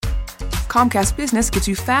Comcast Business gives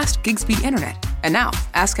you fast gig-speed internet. And now,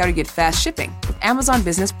 ask how to get fast shipping with Amazon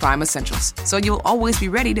Business Prime Essentials, so you'll always be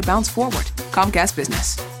ready to bounce forward. Comcast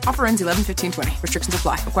Business. Offer ends 11/15/20. Restrictions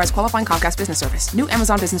apply. Requires qualifying Comcast Business service. New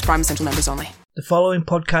Amazon Business Prime Essential members only. The following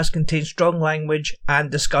podcast contains strong language and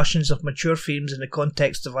discussions of mature themes in the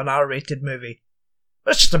context of an R-rated movie.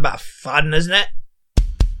 But it's just a bit of fun, isn't it?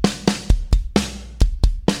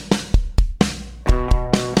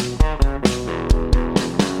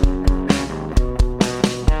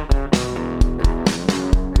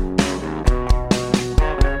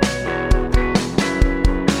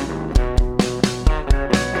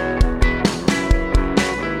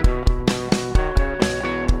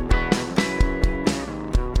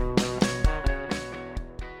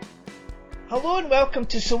 Hello and welcome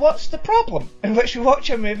to So What's the Problem?, in which we watch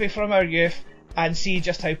a movie from our youth and see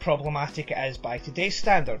just how problematic it is by today's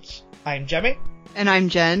standards. I'm Jimmy. And I'm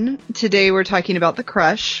Jen. Today we're talking about The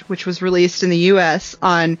Crush, which was released in the US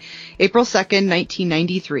on April 2nd,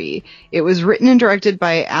 1993. It was written and directed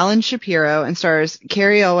by Alan Shapiro and stars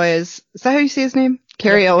Cary Elwes. Is that how you say his name?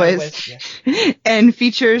 Cary Elwes. Yeah. And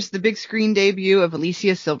features the big screen debut of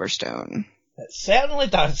Alicia Silverstone. It certainly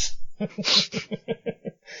does.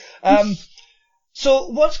 So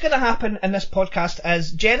what's going to happen in this podcast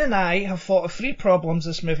is Jen and I have thought of 3 problems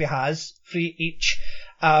this movie has, 3 each.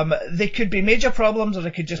 They could be major problems or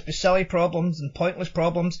they could just be silly problems and pointless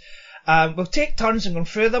problems. We'll take turns and go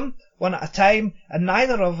through them one at a time, and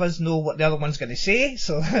neither of us know what the other one's going to say,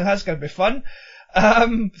 so that's going to be fun.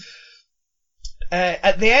 At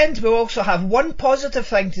the end, we'll also have one positive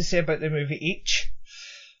thing to say about the movie each.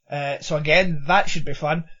 So again, that should be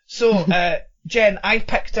fun. So, Jen, I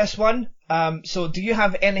picked this one. So do you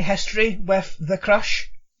have any history with The Crush?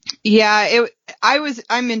 Yeah,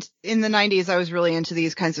 I'm in the 90s. I was really into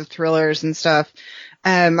these kinds of thrillers and stuff.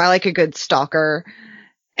 I like a good stalker,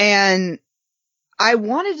 and I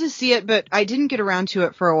wanted to see it, but I didn't get around to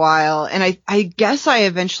it for a while. And I guess I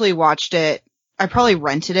eventually watched it. I probably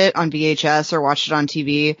rented it on VHS or watched it on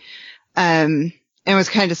TV. And was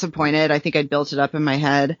kind of disappointed. I think I'd built it up in my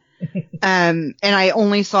head. And I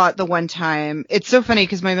only saw it the one time. It's so funny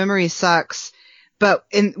because my memory sucks. But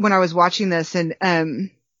when I was watching this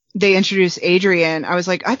and they introduced Adrienne, I was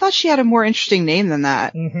like, I thought she had a more interesting name than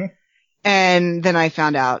that. Mm-hmm. And then I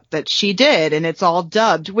found out that she did, and it's all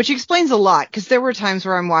dubbed, which explains a lot, because there were times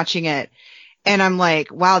where I'm watching it and I'm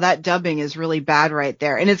like, wow, that dubbing is really bad right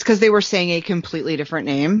there. And it's because they were saying a completely different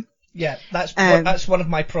name. Yeah, that's one of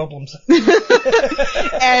my problems.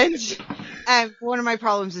 And one of my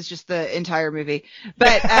problems is just the entire movie.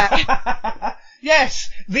 But yes,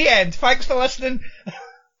 the end. Thanks for listening.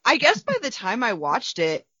 I guess by the time I watched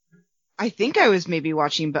it, I think I was maybe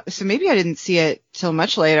watching, so maybe I didn't see it till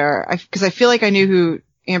much later, because I feel like I knew who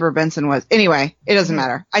Amber Benson was. Anyway, it doesn't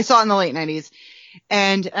matter. I saw it in the late 90s.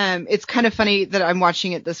 And it's kind of funny that I'm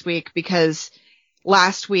watching it this week because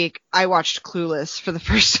last week, I watched Clueless for the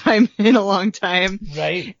first time in a long time.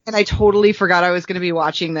 Right. And I totally forgot I was going to be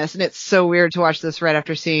watching this. And it's so weird to watch this right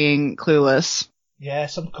after seeing Clueless. Yeah,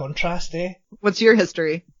 some contrast, eh? What's your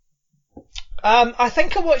history? I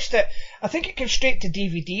think I watched it. I think it came straight to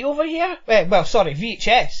DVD over here. Well, sorry,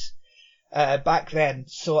 VHS. Back then.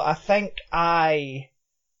 So I think I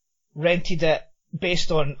rented it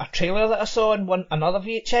based on a trailer that I saw on another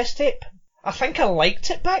VHS tape. I think I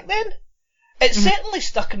liked it back then. It certainly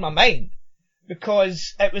stuck in my mind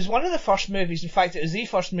because it was one of the first movies. In fact, it was the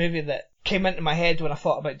first movie that came into my head when I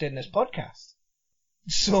thought about doing this podcast.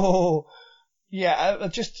 So, yeah,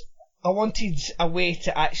 I wanted a way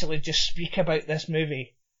to actually just speak about this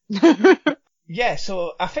movie. Yeah,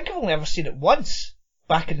 so I think I've only ever seen it once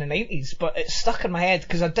back in the 90s, but it stuck in my head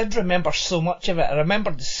because I did remember so much of it. I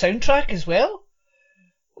remembered the soundtrack as well.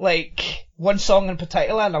 Like, one song in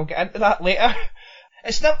particular, and I'll get into that later.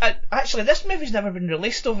 It's not actually. This movie's never been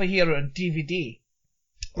released over here on DVD.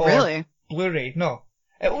 Or really? Blu-ray? No,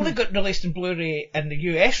 it only got released in Blu-ray in the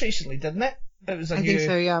US recently, didn't it? It was I think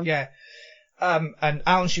so. Yeah. Yeah. And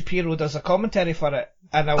Alan Shapiro does a commentary for it,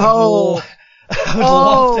 and I would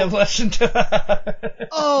love to listen to that.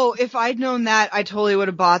 Oh, if I'd known that, I totally would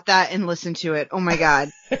have bought that and listened to it. Oh my god.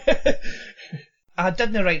 I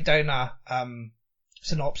didn't write down a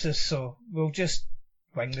synopsis, so we'll just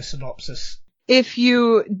wing the synopsis. If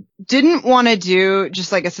you didn't want to do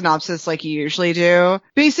just like a synopsis like you usually do,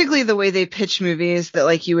 basically the way they pitch movies that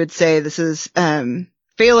like you would say this is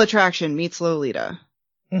Fatal Attraction meets Lolita.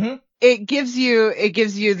 Mm-hmm. It gives you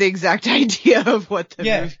the exact idea of what the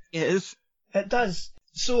movie is. It does.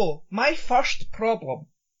 So, my first problem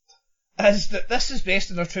is that this is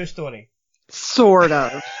based on a true story. Sort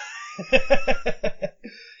of.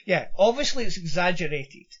 Yeah, obviously it's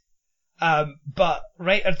exaggerated. But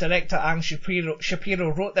writer-director Ang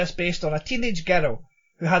Shapiro wrote this based on a teenage girl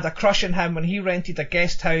who had a crush on him when he rented a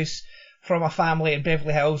guest house from a family in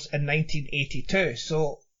Beverly Hills in 1982.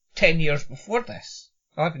 So 10 years before this.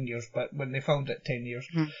 11 years, but when they found it, 10 years.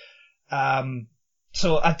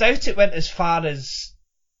 So I doubt it went as far as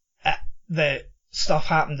the stuff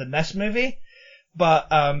happened in this movie, but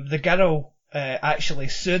the girl actually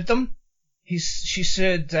sued them. She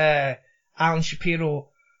sued Alan Shapiro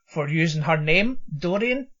for using her name,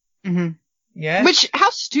 Dorian. Mm-hmm. Yeah. Which, how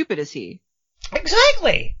stupid is he?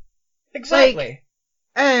 Exactly. Like,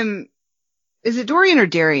 is it Dorian or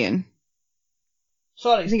Darian?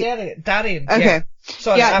 Sorry, it's Darian. Okay. Yeah.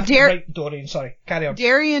 Sorry, yeah, I have to write Dorian. Sorry, carry on.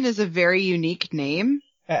 Darian is a very unique name.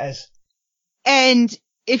 It is. And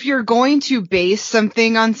if you're going to base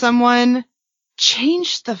something on someone,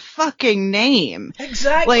 change the fucking name.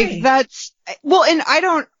 Exactly. Like, that's, well, and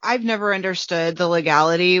I've never understood the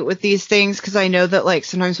legality with these things, because I know that, like,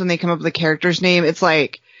 sometimes when they come up with a character's name, it's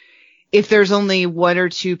like, if there's only one or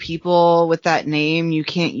two people with that name, you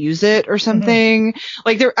can't use it or something. Mm-hmm.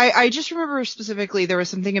 Like, I just remember specifically there was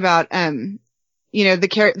something about, you know,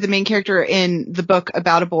 the main character in the book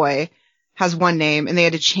About a Boy has one name, and they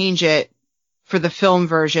had to change it for the film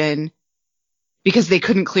version because they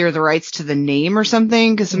couldn't clear the rights to the name or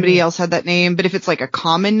something because somebody else had that name. But if it's like a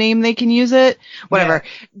common name, they can use it. Whatever.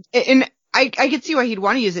 Yeah. And I could see why he'd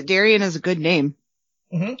want to use it. Darian is a good name.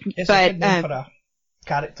 Mm-hmm. It's a good name for a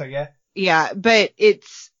character, yeah. Yeah, but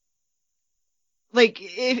it's like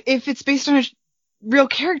if it's based on a real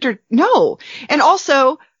character, no. And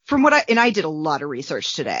also, from what I did a lot of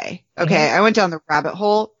research today. Okay, mm-hmm. I went down the rabbit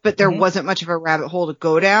hole, but there wasn't much of a rabbit hole to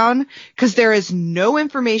go down because there is no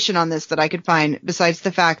information on this that I could find besides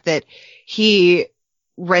the fact that he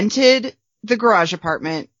rented the garage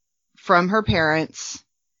apartment from her parents.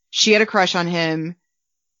 She had a crush on him.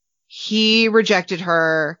 He rejected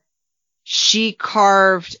her. She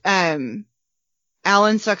carved Alan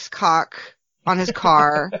Sucks cock on his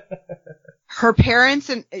car. Her parents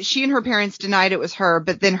and her parents denied it was her,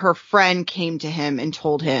 but then her friend came to him and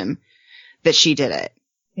told him that she did it.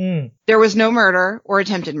 Mm. There was no murder or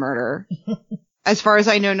attempted murder. As far as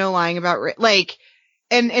I know, no lying about like,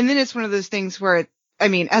 and then it's one of those things where, I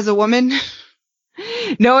mean, as a woman,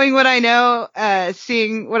 knowing what I know,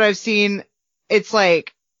 seeing what I've seen, it's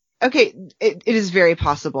like, okay, it is very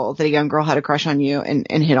possible that a young girl had a crush on you and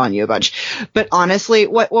hit on you a bunch. But honestly,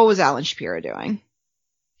 what was Alan Shapiro doing?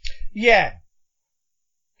 Yeah.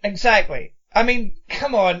 Exactly. I mean,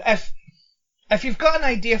 come on, if you've got an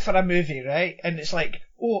idea for a movie, right, and it's like,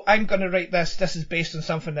 oh, I'm gonna write this is based on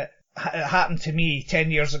something that happened to me 10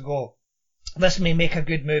 years ago. This may make a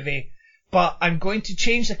good movie, but I'm going to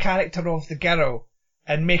change the character of the girl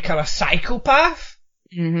and make her a psychopath,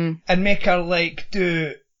 and make her, like,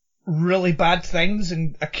 do really bad things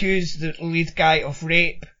and accuse the lead guy of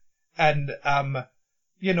rape and,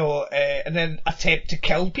 you know, and then attempt to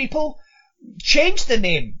kill people. Change the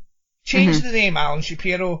name. Change the name, Alan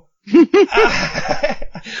Shapiro. Well,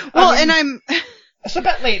 I mean, it's a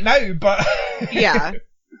bit late now, but... yeah.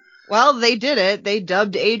 Well, they did it. They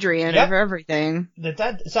dubbed Adrian over everything. They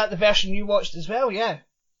did. Is that the version you watched as well? Yeah.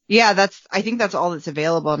 Yeah, I think that's all that's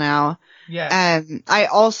available now. Yeah. I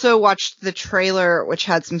also watched the trailer, which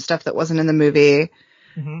had some stuff that wasn't in the movie.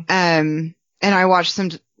 And I watched some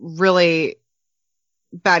really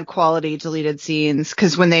bad quality deleted scenes,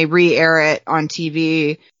 because when they re-air it on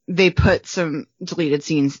TV, they put some deleted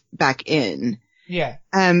scenes back in. Yeah.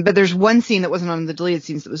 But there's one scene that wasn't on the deleted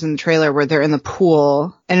scenes that was in the trailer where they're in the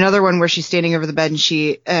pool, and another one where she's standing over the bed and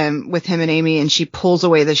she, with him and Amy, and she pulls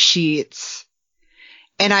away the sheets.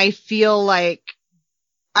 And I feel like,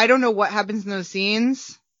 I don't know what happens in those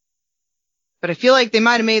scenes, but I feel like they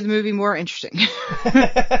might have made the movie more interesting.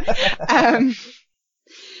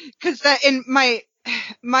 Cause that, and my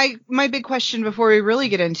big question before we really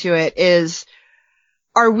get into it is,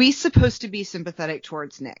 are we supposed to be sympathetic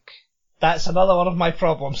towards Nick? That's another one of my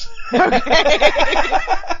problems. Okay.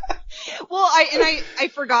 Well, I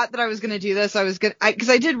forgot that I was going to do this. Cause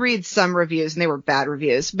I did read some reviews and they were bad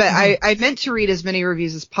reviews, but I meant to read as many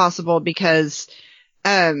reviews as possible because,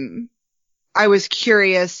 I was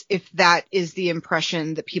curious if that is the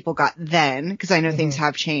impression that people got then, cause I know things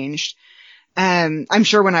have changed. I'm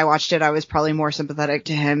sure when I watched it, I was probably more sympathetic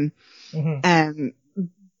to him.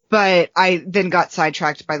 But I then got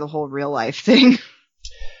sidetracked by the whole real life thing.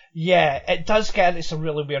 Yeah, it does get into some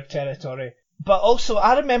really weird territory. But also,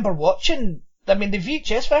 I remember watching, the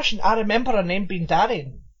VHS version, I remember her name being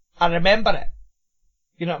Darian. I remember it.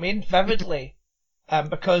 You know what I mean? Vividly.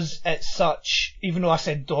 because it's such, even though I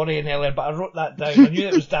said Dorian earlier, but I wrote that down. I knew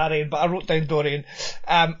it was Darian, but I wrote down Dorian.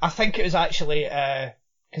 I think it was actually,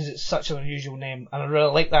 because it's such an unusual name, and I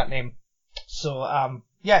really like that name. So,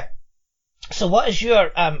 yeah. So what is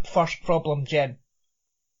your, first problem, Jen?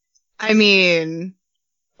 I mean,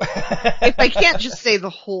 if I can't just say the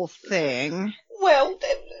whole thing. Well,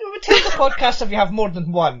 it would take the podcast if you have more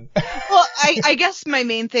than one. Well, I guess my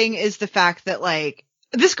main thing is the fact that, like,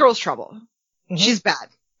 this girl's trouble. Mm-hmm. She's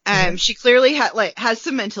bad. She clearly has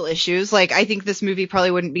some mental issues. Like, I think this movie probably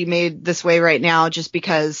wouldn't be made this way right now just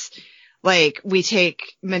because, like, we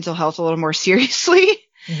take mental health a little more seriously.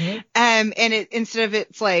 Mm-hmm. And instead of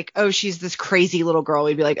it's like, oh, she's this crazy little girl,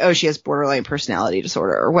 we'd be like, oh, she has borderline personality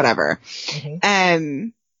disorder or whatever. Mm-hmm.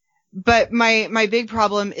 But my big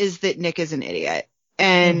problem is that Nick is an idiot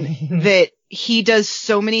and that he does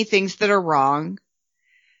so many things that are wrong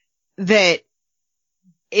that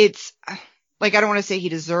it's like, I don't want to say he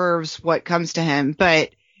deserves what comes to him,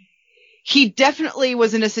 but he definitely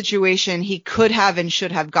was in a situation he could have and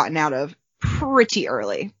should have gotten out of pretty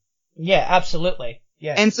early. Yeah, absolutely.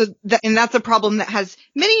 Yeah. And so, and that's a problem that has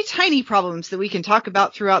many tiny problems that we can talk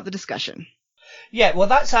about throughout the discussion. Yeah, well,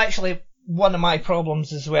 that's actually one of my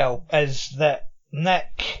problems as well, is that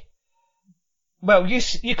Nick, well,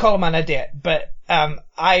 you call him an idiot, but,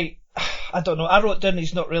 I don't know, I wrote down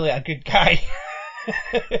he's not really a good guy.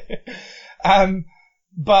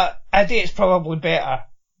 But idiot's probably better.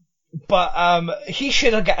 But, he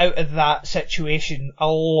should have got out of that situation a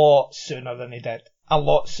lot sooner than he did. A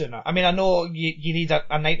lot sooner. I mean, I know you need a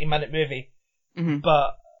 90-minute movie, mm-hmm.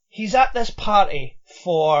 but he's at this party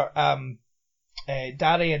for,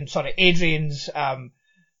 Adrian's,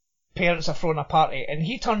 parents are throwing a party, and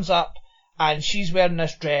he turns up, and she's wearing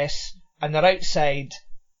this dress, and they're outside,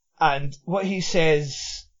 and what he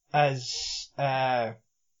says is,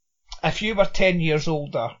 if you were 10 years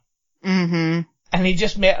older, mm-hmm. and he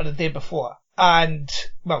just met her the day before, and,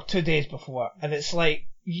 well, 2 days before, and it's like,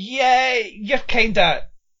 yeah, you're kinda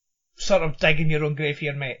sort of digging your own grave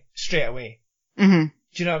here, mate, straight away. Mm-hmm. Do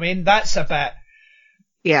you know what I mean? That's a bit...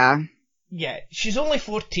 Yeah. Yeah, she's only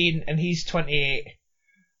 14 and he's 28.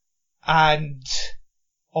 And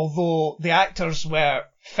although the actors were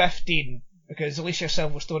 15, because Alicia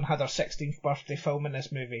Silverstone had her 16th birthday film in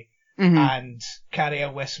this movie, mm-hmm. and Carrie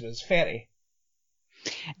Elwes was 30.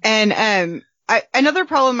 And another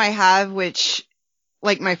problem I have, which,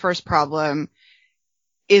 like my first problem,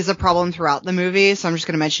 is a problem throughout the movie, so I'm just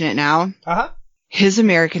going to mention it now. Uh-huh. His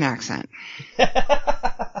American accent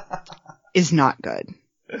is not good.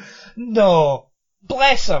 No.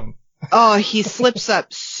 Bless him. Oh, he slips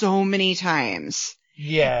up so many times.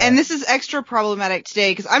 Yeah. And this is extra problematic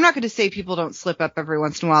today, because I'm not going to say people don't slip up every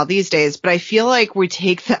once in a while these days, but I feel like we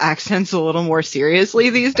take the accents a little more seriously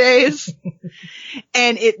these days.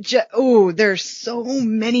 And there's so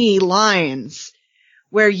many lines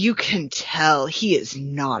where you can tell he is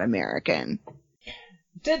not American.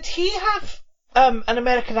 Did he have an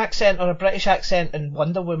American accent or a British accent in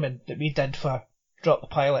Wonder Woman that we did for Drop the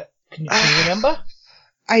Pilot? Can you remember?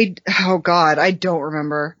 Oh God, I don't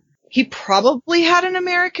remember. He probably had an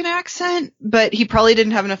American accent, but he probably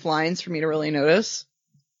didn't have enough lines for me to really notice.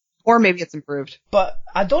 Or maybe it's improved. But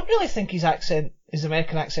I don't really think his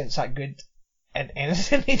American accent's that good in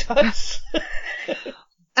anything he does.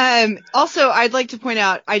 Also, I'd like to point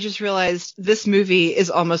out, I just realized this movie is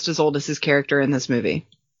almost as old as his character in this movie.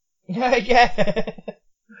 Yeah.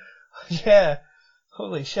 Yeah.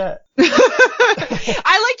 Holy shit.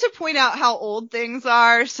 I like to point out how old things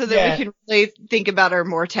are so that we can really think about our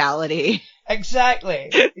mortality. Exactly.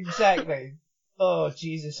 Oh,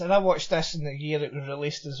 Jesus. And I watched this in the year it was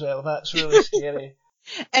released as well. That's really scary.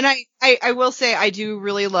 And I will say I do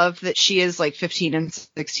really love that she is like 15 and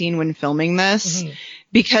 16 when filming this, mm-hmm.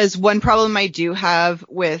 because one problem I do have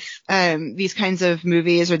with these kinds of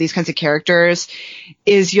movies or these kinds of characters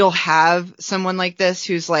is you'll have someone like this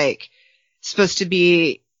who's like supposed to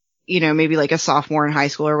be, maybe like a sophomore in high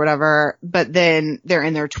school or whatever, but then they're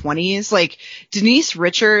in their 20s. Like Denise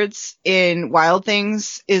Richards in Wild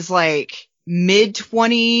Things is like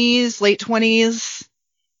mid-20s, late 20s.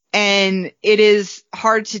 And it is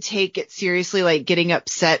hard to take it seriously, like getting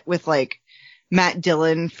upset with like Matt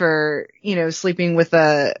Dillon for,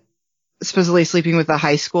 supposedly sleeping with a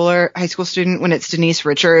high school student when it's Denise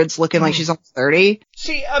Richards looking like she's almost 30.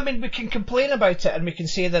 See, I mean, we can complain about it and we can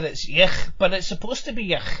say that it's yuck, but it's supposed to be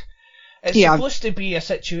yuck. It's supposed to be a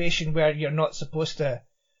situation where you're not supposed to,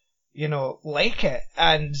 like it.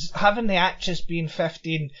 And having the actress being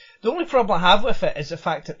 15, the only problem I have with it is the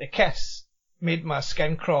fact that the kiss made my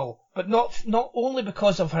skin crawl, but not only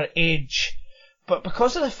because of her age, but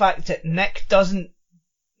because of the fact that Nick doesn't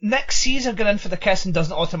Nick sees her going in for the kiss and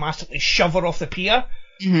doesn't automatically shove her off the pier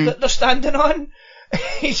that they're standing on.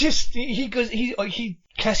 He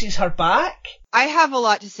kisses her back. I have a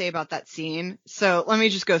lot to say about that scene, so let me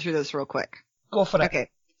just go through this real quick. Go for it. Okay,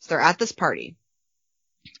 so they're at this party.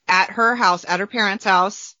 At her house, at her parents'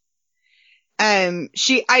 house.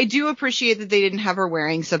 I do appreciate that they didn't have her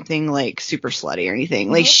wearing something like super slutty or anything.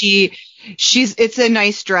 Mm-hmm. Like it's a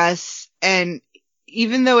nice dress, and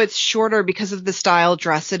even though it's shorter because of the style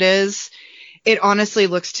dress it is, it honestly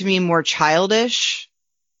looks to me more childish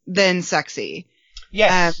than sexy.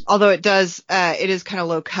 Yes. Although it is kind of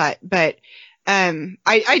low cut, but,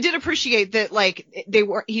 I did appreciate that, like,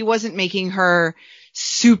 he wasn't making her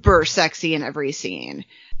super sexy in every scene.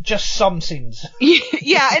 Just some scenes.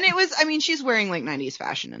 Yeah, and she's wearing, like, 90s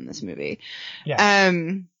fashion in this movie. Yeah.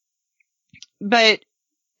 But,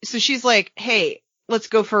 so she's like, hey, let's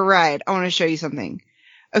go for a ride. I want to show you something.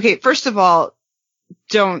 Okay, first of all,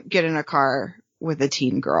 don't get in a car with a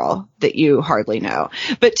teen girl that you hardly know.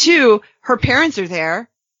 But 2, her parents are there.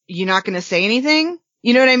 You're not going to say anything?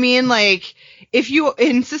 You know what I mean? Like, if you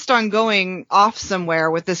insist on going off somewhere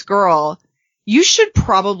with this girl, you should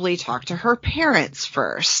probably talk to her parents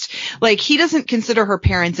first. Like, he doesn't consider her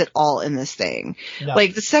parents at all in this thing. No.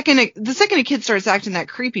 Like, the second a kid starts acting that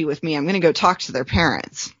creepy with me, I'm going to go talk to their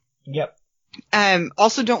parents. Yep.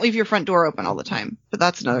 Also don't leave your front door open all the time, but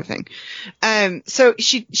that's another thing. So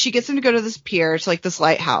she gets him to go to this pier, to like this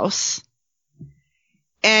lighthouse.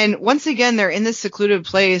 And once again, they're in this secluded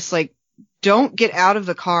place. Like, don't get out of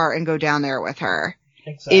the car and go down there with her.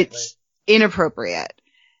 Exactly. It's inappropriate.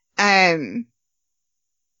 And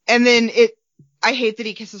then I hate that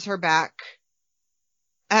he kisses her back.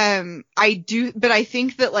 But I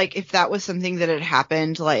think that, like, if that was something that had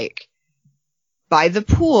happened, like, by the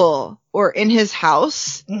pool or in his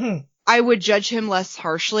house, I would judge him less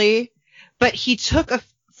harshly. But he took a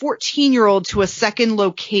 14-year-old to a second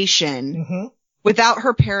location without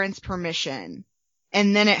her parents' permission.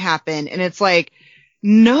 And then it happened. And it's like,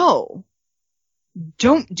 no,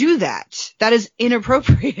 don't do that. That is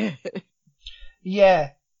inappropriate.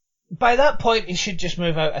 Yeah. By that point, he should just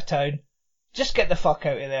move out of town. Just get the fuck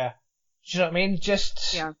out of there. Do you know what I mean?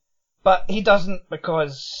 Yeah. But he doesn't,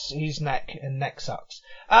 because he's Nick, and Nick sucks.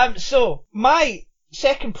 So, my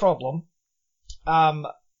second problem,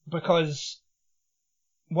 because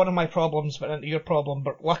one of my problems went into your problem,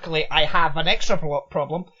 but luckily I have an extra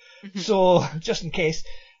problem, so, just in case.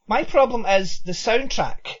 My problem is the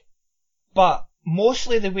soundtrack, but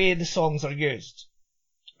mostly the way the songs are used.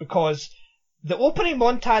 Because the opening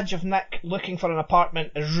montage of Nick looking for an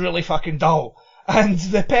apartment is really fucking dull. And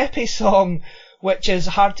the Pepe song, which is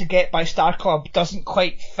Hard to Get by Star Club, doesn't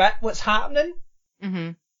quite fit what's happening.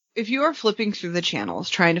 Mm-hmm. If you are flipping through the channels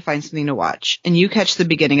trying to find something to watch, and you catch the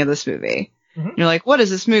beginning of this movie, and you're like, what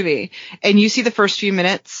is this movie? And you see the first few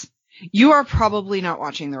minutes, you are probably not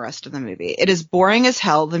watching the rest of the movie. It is boring as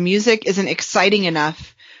hell. The music isn't exciting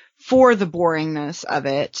enough for the boringness of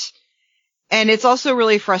it. And it's also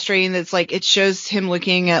really frustrating that it's like, it shows him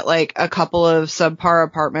looking at like a couple of subpar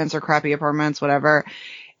apartments or crappy apartments, whatever.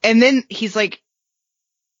 And then he's like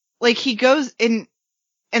he goes in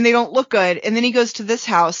and they don't look good. And then he goes to this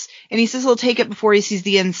house and he says he'll take it before he sees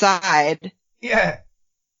the inside. Yeah.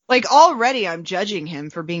 Like, already I'm judging him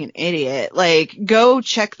for being an idiot. Like, go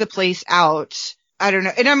check the place out. I don't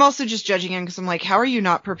know. And I'm also just judging him because I'm like, how are you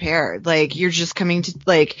not prepared? Like, you're just coming to,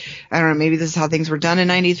 like, I don't know, maybe this is how things were done in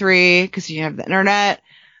 93 because you have the internet.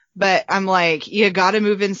 But I'm like, you gotta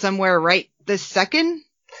move in somewhere right this second?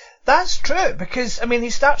 That's true, because, I mean, he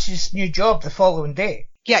starts his new job the following day.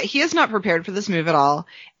 Yeah, he is not prepared for this move at all.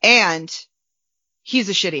 And he's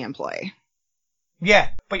a shitty employee. Yeah,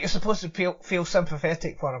 but you're supposed to feel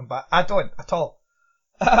sympathetic for him, but I don't at all.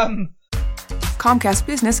 Comcast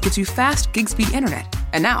Business gives you fast gig speed internet.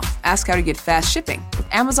 And now, ask how to get fast shipping with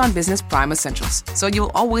Amazon Business Prime Essentials, so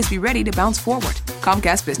you'll always be ready to bounce forward.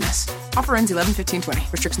 Comcast Business. Offer ends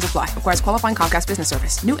 11/15/20. Restrictions apply. Requires qualifying Comcast Business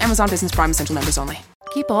service. New Amazon Business Prime Essential members only.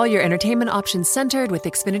 Keep all your entertainment options centered with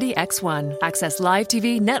Xfinity X1. Access live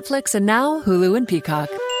TV, Netflix, and now Hulu and Peacock.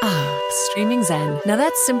 Ah, streaming zen. Now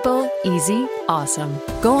that's simple, easy, awesome.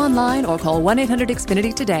 Go online or call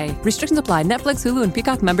 1-800-XFINITY today. Restrictions apply. Netflix, Hulu, and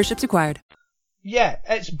Peacock memberships required. Yeah,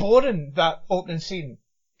 it's boring, that opening scene.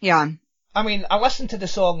 Yeah. I mean, I listened to the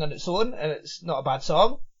song on its own, and it's not a bad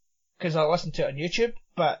song, because I listened to it on YouTube,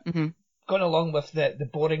 but going along with the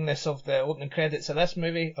boringness of the opening credits of this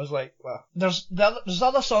movie, I was like, well, there's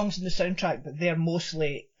other songs in the soundtrack, but they're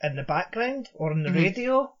mostly in the background or on the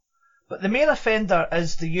radio. But the main offender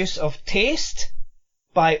is the use of Taste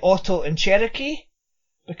by Otto and Cherokee,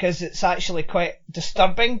 because it's actually quite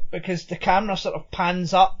disturbing, because the camera sort of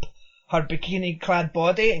pans up her bikini-clad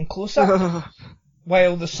body in close-up,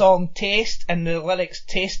 while the song Taste and the lyrics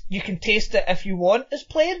Taste, you can taste it if you want, is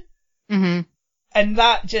playing. Mm-hmm. And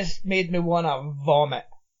that just made me want to vomit,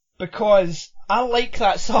 because I like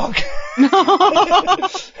that song.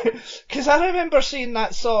 Because I remember seeing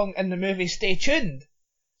that song in the movie Stay Tuned,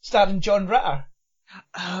 starring John Ritter.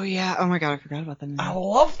 Oh yeah, oh my god, I forgot about that movie. I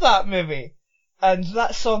love that movie. And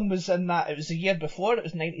that song was in that, it was the year before, it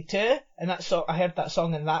was 92, and that song, I heard that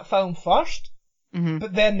song in that film first,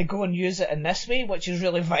 but then they go and use it in this way, which is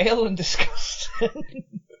really vile and disgusting.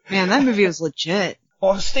 Man, that movie was legit.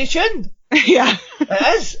 Oh, Stay Tuned! Yeah.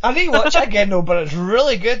 It is! I need to watch it again though, but it's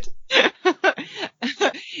really good.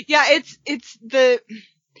 Yeah,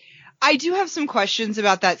 I do have some questions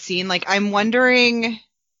about that scene. Like, I'm wondering,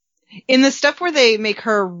 in the stuff where they make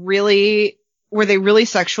her where they really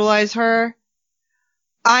sexualize her,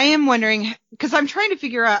 I am wondering, because I'm trying to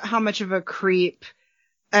figure out how much of a creep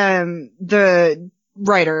the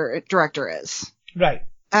director is. Right.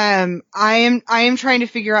 I am trying to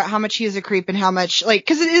figure out how much he is a creep and how much, like,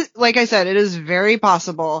 because it is, like I said, it is very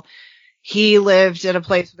possible he lived at a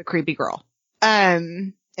place with a creepy girl,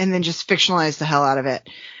 and then just fictionalized the hell out of it.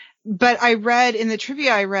 But I read in the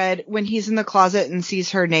trivia, when he's in the closet and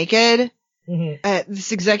sees her naked,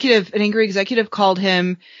 this an angry executive called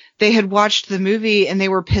him. They had watched the movie and they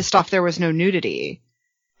were pissed off there was no nudity.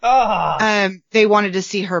 They wanted to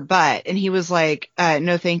see her butt, and he was like,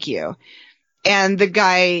 no, thank you. And the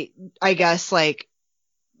guy, I guess, like,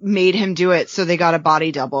 made him do it, so they got a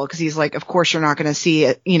body double, because he's like, of course you're not going to see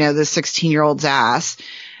it, the 16-year-old's ass.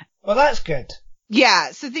 Well, that's good.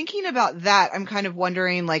 Yeah, so thinking about that, I'm kind of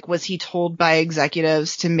wondering, like, was he told by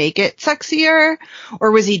executives to make it sexier,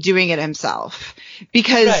 or was he doing it himself?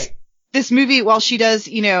 Because this movie, while she does,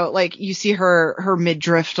 like, you see her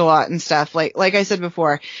midriff a lot and stuff, like I said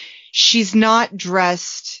before, she's not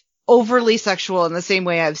dressed overly sexual in the same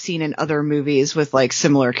way I've seen in other movies with, like,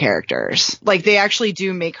 similar characters. Like, they actually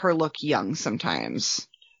do make her look young sometimes.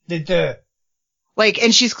 They do. Like,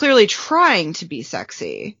 and she's clearly trying to be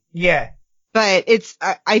sexy. Yeah. But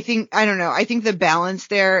I think the balance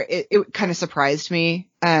there, it kind of surprised me,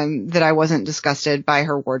 that I wasn't disgusted by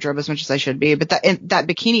her wardrobe as much as I should be. But that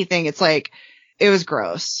bikini thing, it's like, it was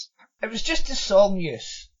gross. It was just the song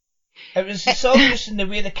use. It was the song use and the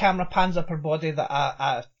way the camera pans up her body that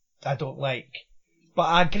I don't like. But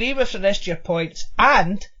I agree with the rest of your points.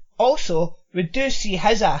 And also, we do see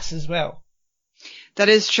his ass as well. That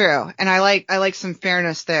is true. And I like some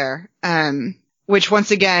fairness there. Which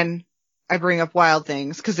once again, I bring up Wild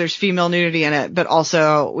Things because there's female nudity in it, but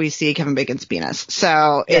also we see Kevin Bacon's penis.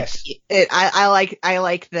 So yes. I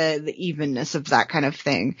like the evenness of that kind of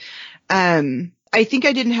thing. I think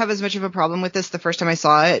I didn't have as much of a problem with this the first time I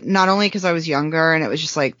saw it, not only because I was younger and it was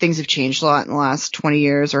just like things have changed a lot in the last 20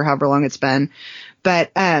 years or however long it's been,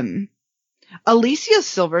 but Alicia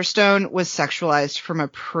Silverstone was sexualized from a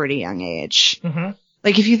pretty young age. Mm-hmm.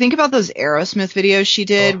 Like, if you think about those Aerosmith videos she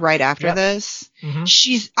did right after this,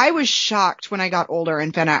 I was shocked when I got older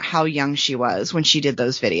and found out how young she was when she did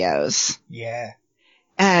those videos. Yeah.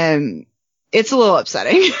 It's a little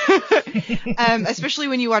upsetting. Especially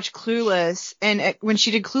when you watch Clueless, and when she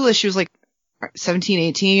did Clueless, she was like 17,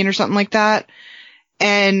 18 or something like that.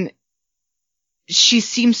 And she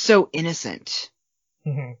seems so innocent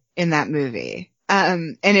in that movie.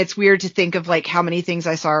 And it's weird to think of like how many things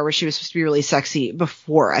I saw her where she was supposed to be really sexy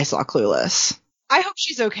before I saw Clueless. I hope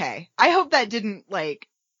she's okay. I hope that didn't like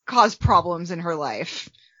cause problems in her life.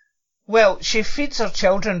 Well, she feeds her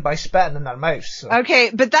children by spitting in their mouth. So.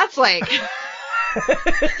 Okay, but that's like,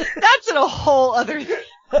 that's in a whole other thing.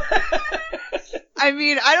 I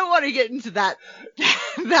mean, I don't want to get into that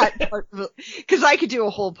part of it, because I could do a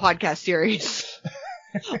whole podcast series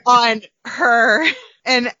on her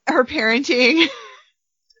and her parenting.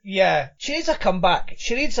 Yeah, she needs a comeback.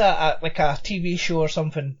 She needs a TV show or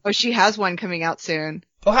something. Oh, she has one coming out soon.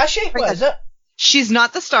 Oh, has she? What is it? She's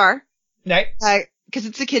not the star. No. Because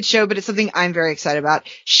it's a kid's show, but it's something I'm very excited about.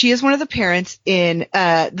 She is one of the parents in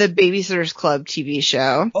the Babysitter's Club TV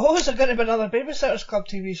show. Oh, is there going to be another Babysitter's Club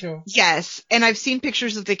TV show? Yes, and I've seen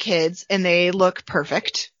pictures of the kids, and they look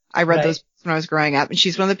perfect. I read those when I was growing up, and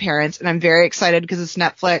she's one of the parents, and I'm very excited because it's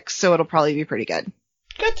Netflix, so it'll probably be pretty good.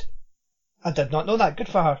 Good. I did not know that. Good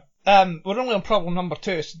for her. We're only on problem number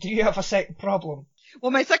 2, so do you have a second problem?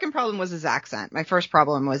 Well, my second problem was his accent. My first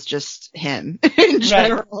problem was just him in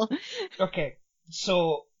general. Right. Okay.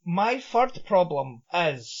 So, my third problem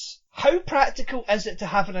is, how practical is it to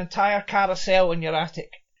have an entire carousel in your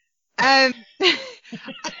attic? I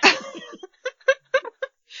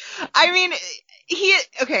mean,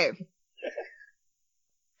 Okay.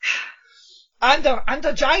 And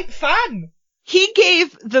a giant fan. He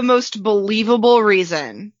gave the most believable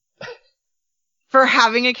reason for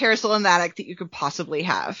having a carousel in the attic that you could possibly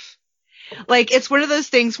have. Like, it's one of those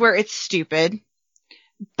things where it's stupid,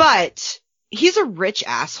 but he's a rich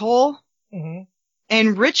asshole,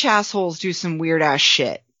 and rich assholes do some weird ass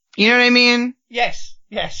shit. You know what I mean? Yes,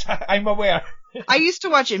 I'm aware. I used to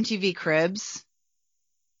watch MTV Cribs,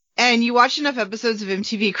 and you watch enough episodes of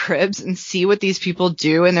MTV Cribs and see what these people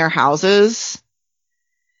do in their houses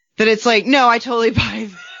that it's like, no, I totally buy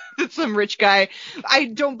that some rich guy. I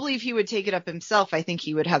don't believe he would take it up himself. I think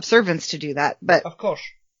he would have servants to do that. But of course.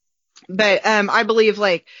 But I believe,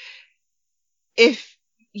 like, if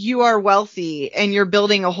you are wealthy and you're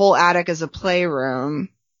building a whole attic as a playroom,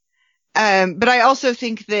 but I also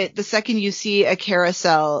think that the second you see a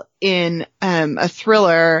carousel in a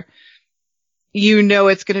thriller, you know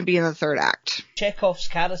it's going to be in the third act. Chekhov's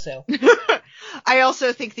carousel. I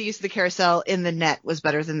also think the use of the carousel in the net was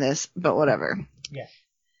better than this, but whatever. Yeah.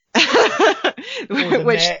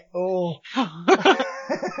 Net. Oh.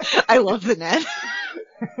 I love the net.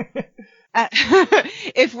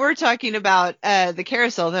 If we're talking about the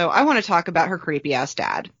carousel, though, I want to talk about her creepy ass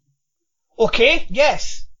dad. Okay,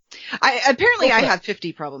 yes. I have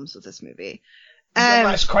 50 problems with this movie.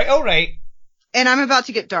 That's quite all right. And I'm about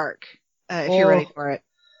to get dark, if you're ready for it.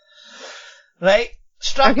 Right,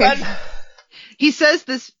 strap in. He says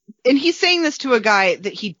this, and he's saying this to a guy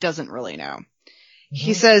that he doesn't really know.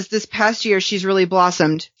 He says, this past year, she's really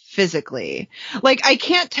blossomed physically. Like, I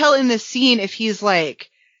can't tell in this scene if he's, like,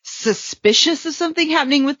 suspicious of something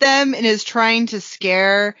happening with them and is trying to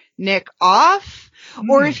scare Nick off,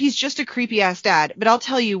 or if he's just a creepy ass dad. But I'll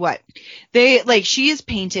tell you what, she is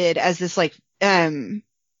painted as this, like,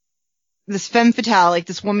 this femme fatale, like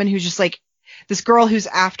this woman who's just like, this girl who's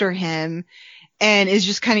after him and is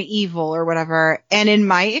just kind of evil or whatever. And in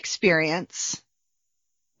my experience,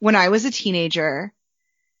 when I was a teenager,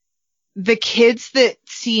 the kids that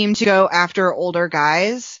seemed to go after older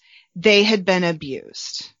guys, they had been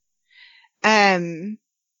abused. And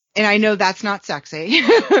I know that's not sexy.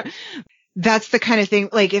 That's the kind of thing,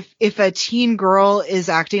 like, if a teen girl is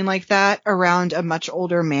acting like that around a much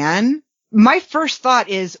older man, my first thought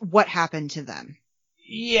is, what happened to them?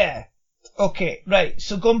 Yeah. Okay, right.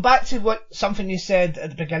 So going back to something you said at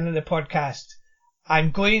the beginning of the podcast,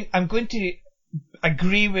 I'm going to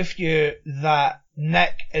agree with you that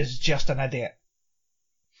Nick is just an idiot.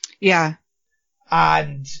 Yeah.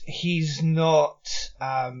 And he's not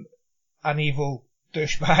an evil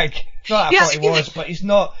douchebag. Not that I thought he was, but he's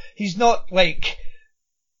not like,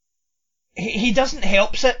 he doesn't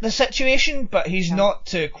help the situation, but he's not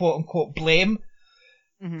to quote unquote blame.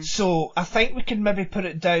 So I think we can maybe put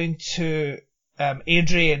it down to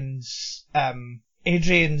Adrian's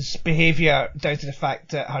behaviour down to the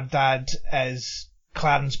fact that her dad is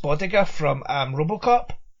Clarence Bodiger from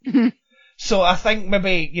RoboCop. So I think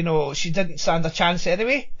maybe, she didn't stand a chance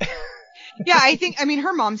anyway. Yeah, I mean,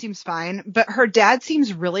 her mom seems fine, but her dad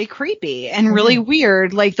seems really creepy and really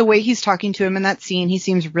weird. Like, the way he's talking to him in that scene, he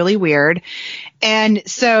seems really weird. And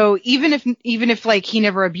so even if like he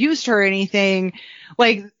never abused her or anything,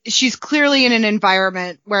 like, she's clearly in an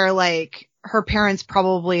environment where, like, her parents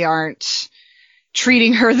probably aren't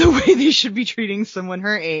treating her the way they should be treating someone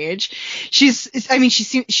her age. She's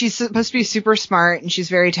supposed to be super smart and she's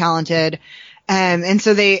very talented. And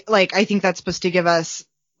so I think that's supposed to give us,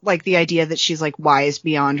 like, the idea that she's, like, wise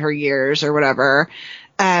beyond her years or whatever.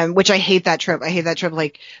 Which I hate that trope.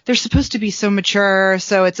 Like, they're supposed to be so mature,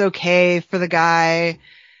 so it's okay for the guy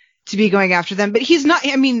to be going after them. But he's not,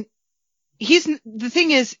 the thing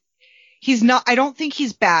is, he's not, I don't think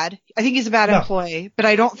he's bad. I think he's a bad employee, but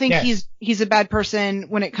I don't think he's a bad person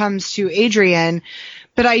when it comes to Adrian.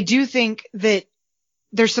 But I do think that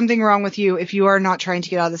there's something wrong with you if you are not trying to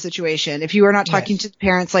get out of the situation. If you are not talking to the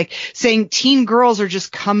parents, like saying teen girls are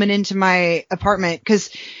just coming into my apartment. Cause,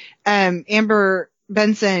 Amber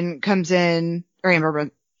Benson comes in,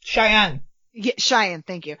 or Cheyenne. Yeah, Cheyenne.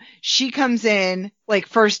 Thank you. She comes in like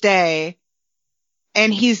first day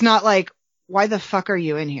and he's not like, why the fuck are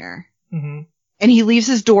you in here? And he leaves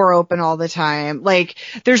his door open all the time. Like,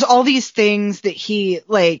 there's all these things that he,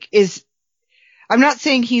 like, I'm not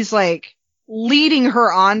saying he's, like, leading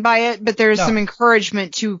her on by it, but there's some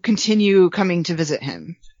encouragement to continue coming to visit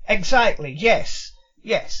him. Exactly, yes.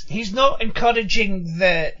 He's not encouraging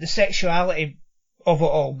the sexuality of it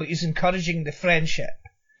all, but he's encouraging the friendship.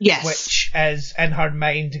 Yes. Which is, in her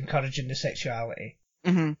mind, encouraging the sexuality.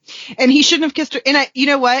 And he shouldn't have kissed her. And you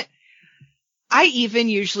know what? I even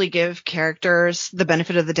usually give characters the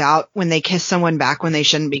benefit of the doubt when they kiss someone back when they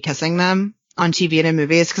shouldn't be kissing them. on TV and in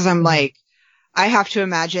movies, because I'm like, I have to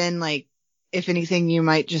imagine, like, if anything, you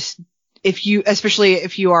might just, especially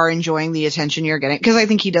if you are enjoying the attention you're getting, because I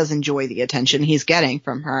think he does enjoy the attention he's getting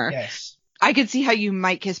from her. Yes. I could see how you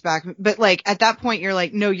might kiss back, but like at that point you're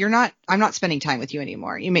like, no, I'm not spending time with you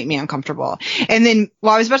anymore. You make me uncomfortable. And then,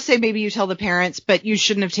 well, I was about to say maybe you tell the parents, but you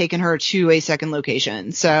shouldn't have taken her to a second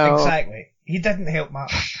location. So exactly. He didn't help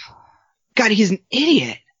much. God, he's an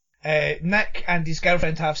idiot. Nick and his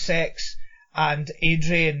girlfriend have sex, and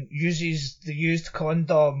Adrian uses the used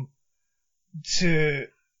condom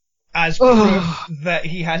as proof that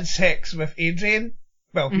he had sex with Adrian.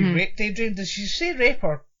 Well, he raped Adrian. Does she say rape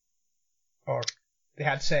or they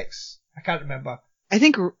had sex? I can't remember. I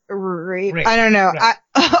think rape. I don't know. Right.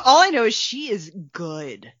 All I know is she is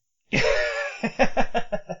good.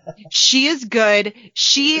 She is good.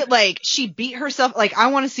 She beat herself. Like, I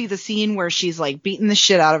want to see the scene where she's like beating the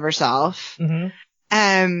shit out of herself.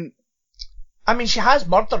 Mm-hmm. I mean, she has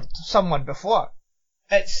murdered someone before.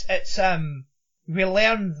 We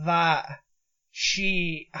learned that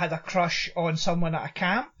she had a crush on someone at a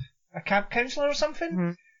camp counselor or something.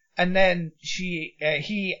 Mm-hmm. And then he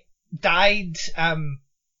died,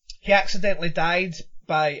 he accidentally died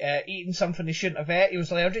by eating something he shouldn't have ate. He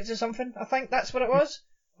was allergic to something, I think that's what it was.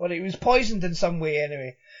 Or he was poisoned in some way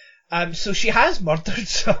anyway. So she has murdered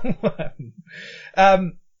someone.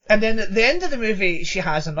 And then at the end of the movie, she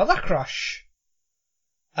has another crush.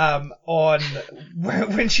 On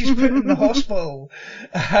when she's put in the hospital,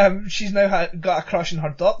 she's now got a crush on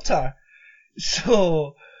her doctor.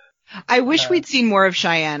 So I wish we'd seen more of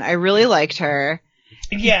Cheyenne. I really liked her.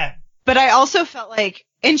 Yeah. But I also felt like,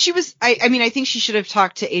 and she was, I mean, I think she should have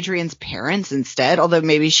talked to Adrian's parents instead, although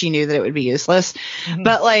maybe she knew that it would be useless. Mm-hmm.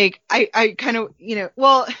 But like, I kind of,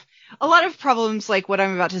 well, a lot of problems like what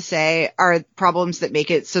I'm about to say are problems that make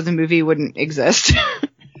it so the movie wouldn't exist.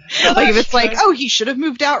 Like if it's true. Like, oh, he should have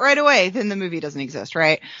moved out right away, then the movie doesn't exist,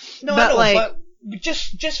 right? No, but I know, like, but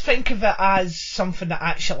just think of it as something that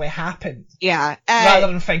actually happened. Yeah. Rather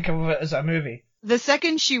than think of it as a movie. The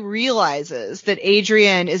second she realizes that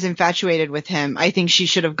Adrian is infatuated with him, I think she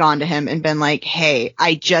should have gone to him and been like, hey,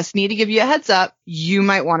 I just need to give you a heads up. You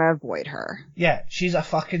might want to avoid her. Yeah, she's a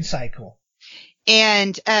fucking psycho.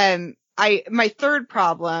 And my third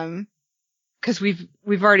problem, because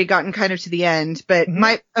we've already gotten kind of to the end, but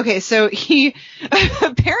so he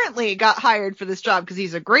apparently got hired for this job because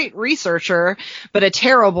he's a great researcher, but a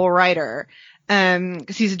terrible writer,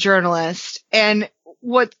 because he's a journalist. And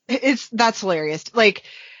that's hilarious. Like,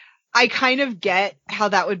 I kind of get how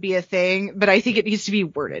that would be a thing, but I think it needs to be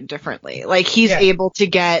worded differently. Like, he's able to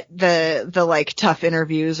get the like tough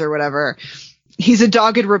interviews or whatever. He's a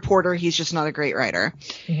dogged reporter. He's just not a great writer.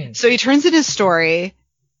 Mm-hmm. So he turns in his story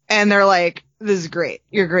and they're like, this is great.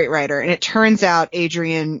 You're a great writer. And it turns out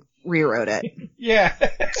Adrian rewrote it. Yeah.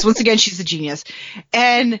 So once again, she's a genius.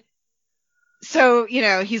 And so,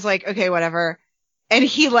 he's like, okay, whatever. And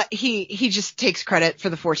he just takes credit for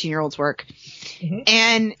the 14-year-old's work. Mm-hmm.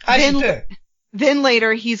 And then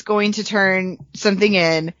later he's going to turn something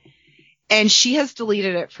in and she has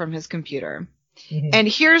deleted it from his computer. Mm-hmm. And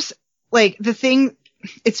here's like the thing.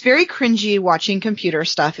 It's very cringy watching computer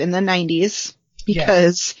stuff in the 90s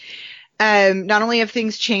because not only have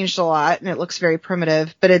things changed a lot and it looks very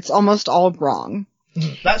primitive, but it's almost all wrong.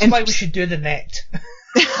 Mm-hmm. That's why we should do the net.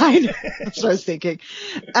 I know. That's what I was thinking.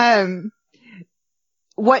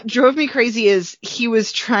 What drove me crazy is he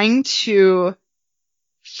was trying to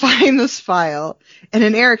find this file and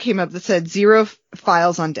an error came up that said 0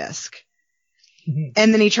 files on disk. Mm-hmm.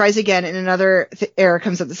 And then he tries again and another error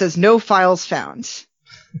comes up that says no files found.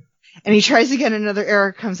 And he tries again and another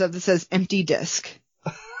error comes up that says empty disk.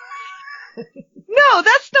 No,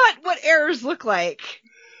 that's not what errors look like.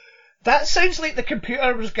 That sounds like the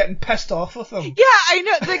computer was getting pissed off with him. Yeah, I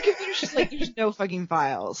know. The computer's just like, there's no fucking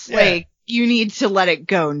files. Yeah. Like, you need to let it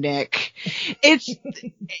go, Nick.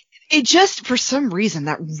 It just, for some reason,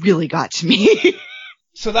 that really got to me.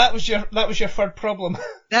 So that was your third problem.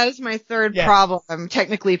 That is my third problem.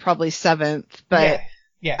 Technically, probably seventh, but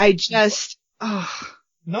I just,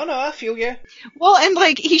 No, I feel you. Well, and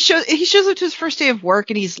like, he shows up to his first day of work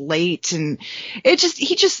and he's late and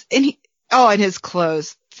and his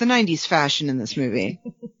clothes. It's the 90s fashion in this movie.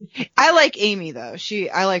 I like Amy though.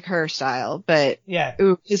 I like her style, but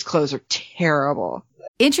his clothes are terrible.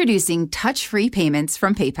 Introducing touch-free payments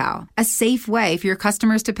from PayPal, a safe way for your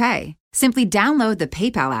customers to pay. Simply download the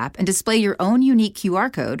PayPal app and display your own unique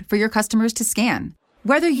QR code for your customers to scan.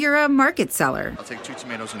 Whether you're a market seller, I'll take 2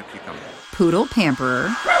 tomatoes and a cucumber, poodle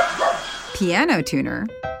pamperer, piano tuner,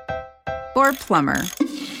 or plumber,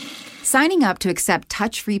 Signing up to accept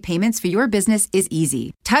touch-free payments for your business is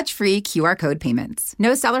easy. Touch-free QR code payments.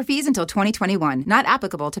 No seller fees until 2021. Not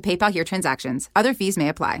applicable to PayPal Here transactions. Other fees may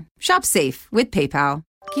apply. Shop safe with PayPal.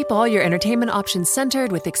 Keep all your entertainment options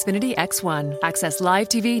centered with Xfinity X1. Access live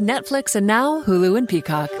TV, Netflix, and now Hulu and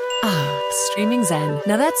Peacock. Streaming Zen.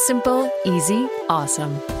 Now that's simple, easy,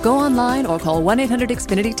 awesome. Go online or call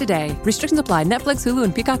 1-800-XFINITY today. Restrictions apply. Netflix, Hulu,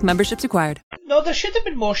 and Peacock memberships required. No, there should have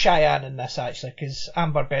been more Cheyenne in this, actually, because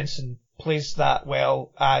Amber Benson plays that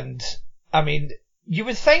well. And, I mean, you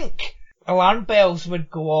would think alarm bells would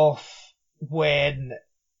go off when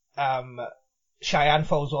Cheyenne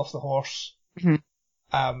falls off the horse. Mm-hmm.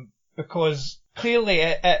 Because clearly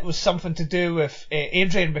it was something to do with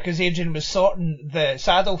Adrian, because Adrian was sorting the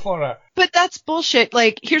saddle for her. But that's bullshit.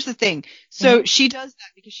 Like, here's the thing. So she does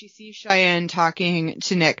that because she sees Cheyenne talking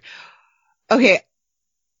to Nick. Okay,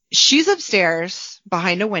 she's upstairs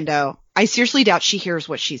behind a window. I seriously doubt she hears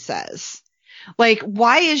what she says. Like,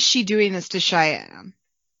 why is she doing this to Cheyenne?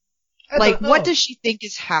 Like, what does she think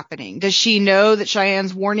is happening? Does she know that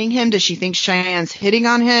Cheyenne's warning him? Does she think Cheyenne's hitting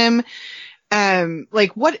on him?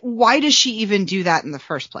 Like, why does she even do that in the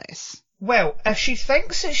first place? Well, if she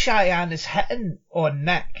thinks that Cheyenne is hitting on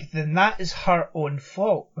Nick, then that is her own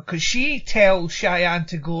fault, because she tells Cheyenne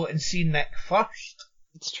to go and see Nick first.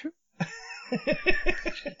 It's true.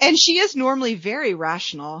 And she is normally very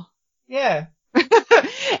rational. Yeah.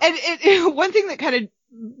 And one thing that kind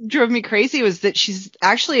of drove me crazy was that she's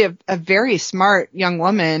actually a very smart young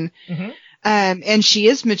woman. Mm-hmm. And she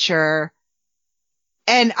is mature.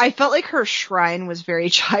 And I felt like her shrine was very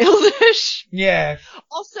childish. Yeah.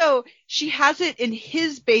 Also, she has it in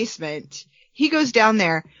his basement. He goes down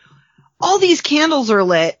there. All these candles are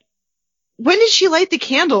lit. When did she light the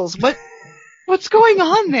candles? What's going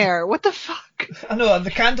on there? What the fuck? I know, the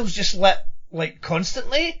candles just lit, like,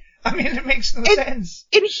 constantly. I mean, it makes no sense.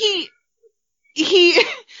 And he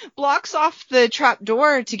blocks off the trap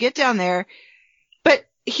door to get down there, but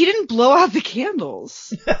he didn't blow out the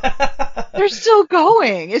candles. They're still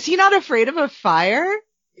going. Is he not afraid of a fire?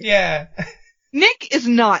 Yeah. Nick is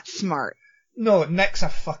not smart. No, Nick's a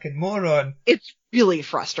fucking moron. It's really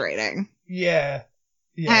frustrating. Yeah.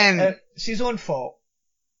 Yeah. It's his own fault.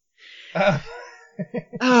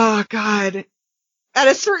 Oh, God. At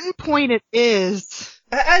a certain point, it is.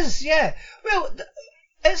 It is, yeah. Well,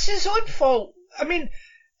 it's his own fault. I mean,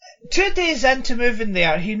 2 days into moving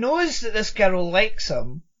there, he knows that this girl likes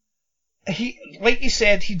him. He, like you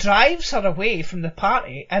said, he drives her away from the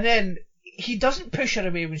party, and then he doesn't push her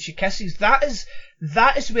away when she kisses. That is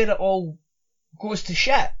where it all goes to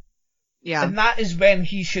shit. Yeah. And that is when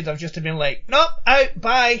he should have just been like, nope, out,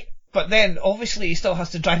 bye. But then, obviously, he still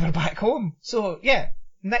has to drive her back home. So, yeah,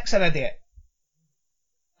 Nick's an idiot.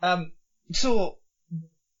 So,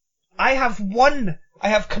 I have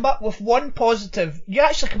come up with one positive. You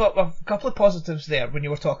actually come up with a couple of positives there when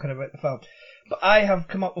you were talking about the film. But I have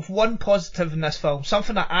come up with one positive in this film,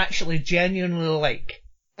 something I actually genuinely like.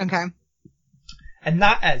 Okay. And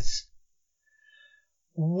that is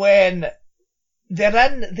when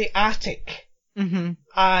they're in the attic, mm-hmm.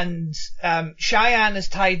 and Cheyenne is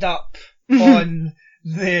tied up on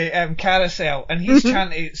the carousel, and he's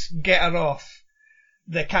trying to get her off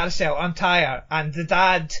the carousel, untie her, and the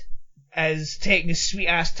dad is taking his sweet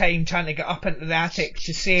ass time trying to get up into the attic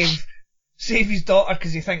to save his daughter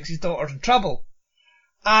because he thinks his daughter's in trouble.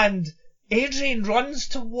 And Adrian runs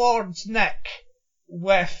towards Nick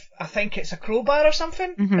with, I think it's a crowbar or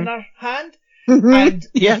something, mm-hmm. in her hand. Mm-hmm. And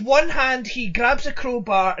yeah. with one hand he grabs a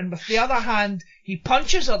crowbar, and with the other hand he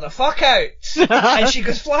punches her the fuck out. And she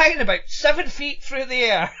goes flying about 7 feet through the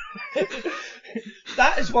air.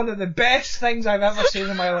 That is one of the best things I've ever seen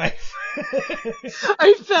in my life.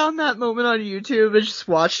 I found that moment on YouTube and just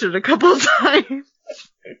watched it a couple of times.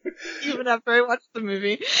 Even after I watched the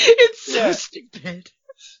movie. It's so stupid.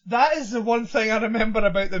 That is the one thing I remember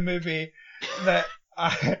about the movie and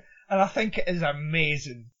I think it is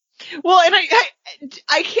amazing. Well, and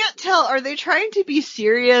I can't tell, are they trying to be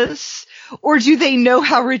serious, or do they know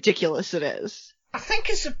how ridiculous it is? I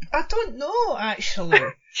think I don't know, actually.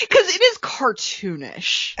 Because it is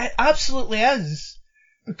cartoonish. It absolutely is.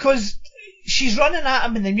 Because she's running at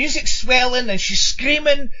him and the music's swelling and she's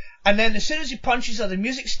screaming, and then as soon as he punches her, the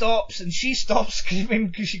music stops and she stops screaming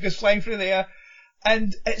because she goes flying through the air.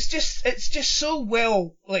 And it's just so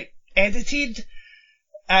well, like, edited.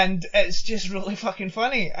 And it's just really fucking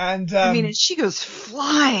funny. And I mean, and she goes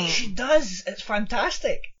flying. She does. It's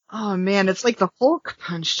fantastic. Oh man, it's like the Hulk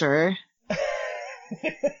punched her.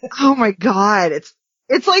 Oh my god,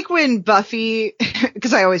 it's like when Buffy,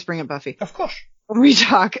 because I always bring up Buffy. Of course. when we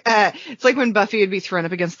talk. It's like when Buffy would be thrown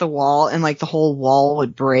up against the wall and like the whole wall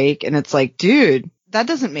would break, and it's like, dude, that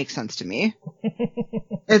doesn't make sense to me.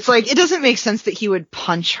 It's like, it doesn't make sense that he would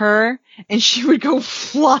punch her and she would go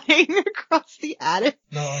flying across the attic.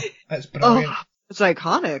 No, it's brilliant. Oh, it's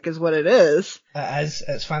iconic is what it is. It is.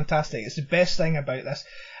 It's fantastic. It's the best thing about this.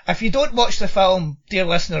 If you don't watch the film, dear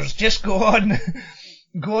listeners, just go on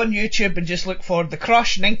YouTube and just look for The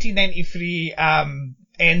Crush 1993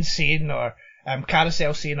 end scene or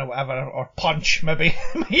carousel scene or whatever, or Punch maybe.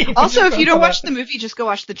 Also, if you don't watch the movie, just go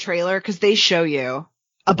watch the trailer because they show you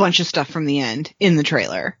a bunch of stuff from the end in the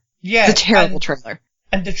trailer. Yeah, it's a terrible trailer.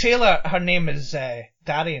 And the trailer, her name is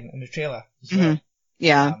Darian in the trailer as well.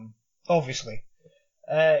 Yeah, obviously.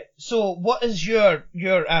 So, what is your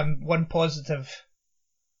one positive?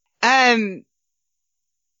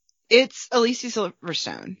 It's Alicia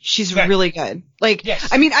Silverstone. She's really good. Like, yes.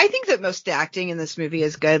 I mean, I think that most of the acting in this movie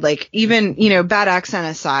is good. Like, even, bad accent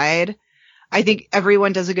aside, I think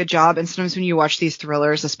everyone does a good job. And sometimes when you watch these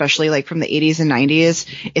thrillers, especially like from the 80s and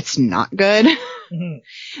 90s, it's not good.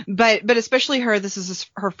 Mm-hmm. But especially her, this is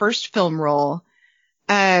her first film role.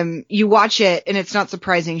 You watch it and it's not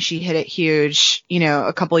surprising she hit it huge,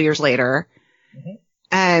 a couple years later.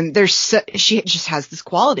 Mm-hmm. She just has this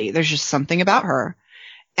quality. There's just something about her.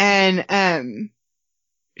 And,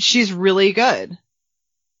 she's really good.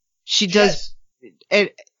 She does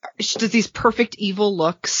these perfect evil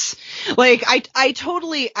looks. Like, I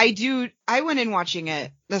went in watching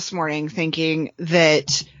it this morning thinking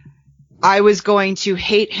that I was going to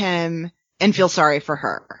hate him and feel sorry for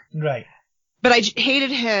her. Right. But I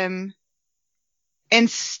hated him and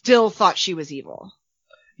still thought she was evil.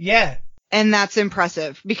 Yeah. And that's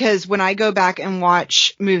impressive because when I go back and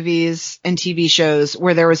watch movies and TV shows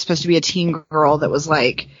where there was supposed to be a teen girl that was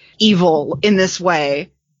like evil in this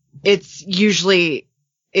way, it's usually,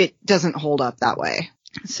 it doesn't hold up that way.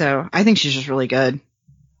 So I think she's just really good.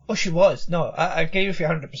 Oh, she was. No, I agree with you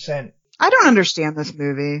 100%. I don't understand this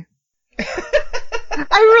movie. I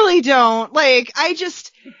really don't. Like,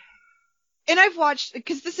 and I've watched,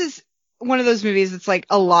 because this is one of those movies that's like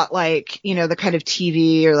a lot like, the kind of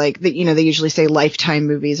TV or like the, they usually say Lifetime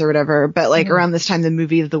movies or whatever, but like around this time, the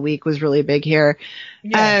movie of the week was really big here.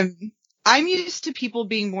 Yeah. I'm used to people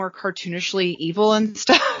being more cartoonishly evil and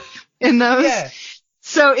stuff in those. Yeah.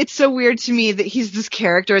 So it's so weird to me that he's this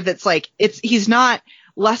character that's like, he's not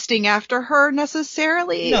lusting after her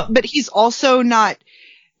necessarily, but he's also not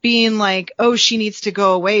being like, oh, she needs to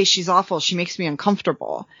go away. She's awful. She makes me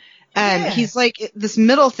uncomfortable. And he's like this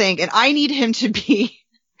middle thing, and I need him to be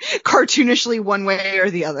cartoonishly one way or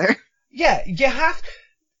the other. Yeah,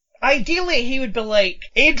 ideally he would be like,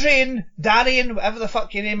 Adrian, Darian, whatever the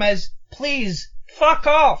fuck your name is, please, fuck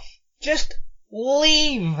off. Just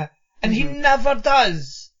leave. And he never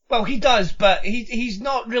does. Well, he does, but he's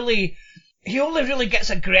not really, he only really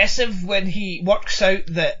gets aggressive when he works out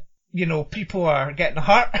that, people are getting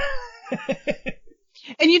hurt.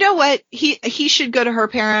 And you know what? He should go to her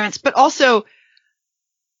parents, but also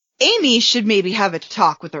Amy should maybe have a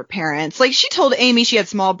talk with her parents. Like, she told Amy she had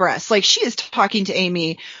small breasts. Like, she is talking to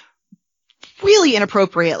Amy really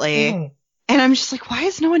inappropriately. And I'm just like, why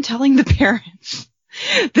is no one telling the parents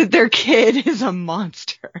that their kid is a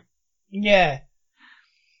monster? Yeah.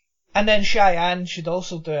 And then Cheyenne should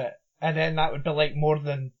also do it. And then that would be like more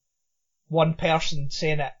than one person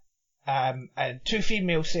saying it. And two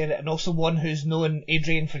females saying it, and also one who's known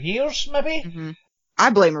Adrian for years, maybe? Mm-hmm. I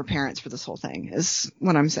blame her parents for this whole thing, is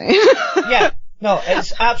what I'm saying. Yeah. No,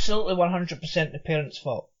 it's absolutely 100% the parents'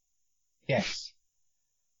 fault. Yes.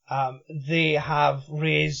 They have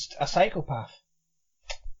raised a psychopath.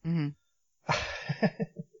 Mm-hmm.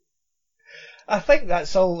 I think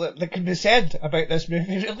that's all that can be said about this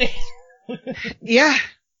movie, really. Yeah,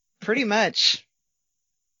 pretty much.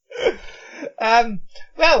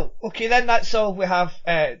 Well, okay, then that's all we have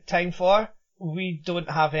time for. We don't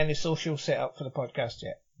have any social set up for the podcast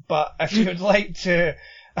yet. But if you would like to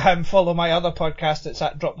follow my other podcast, it's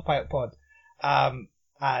at Drop the Pilot Pod.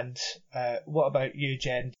 And what about you,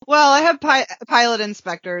 Jen? Well, I have Pilot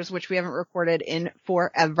Inspectors, which we haven't recorded in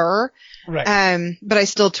forever. Right. But I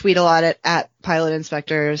still tweet a lot at Pilot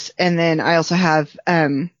Inspectors. And then I also have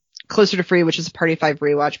Closer to Free, which is a Party 5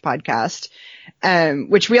 rewatch podcast.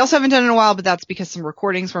 Which we also haven't done in a while, but that's because some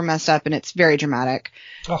recordings were messed up and it's very dramatic.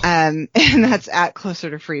 Oh. And that's at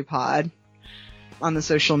Closer to Free Pod on the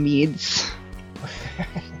social medias.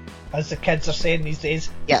 As the kids are saying these days.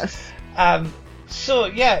 Yes. So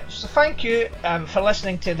thank you for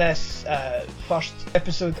listening to this first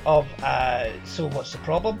episode of So What's the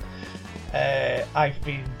Problem? I've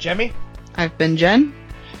been Jimmy. I've been Jen.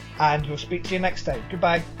 And we'll speak to you next time.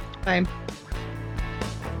 Goodbye. Bye.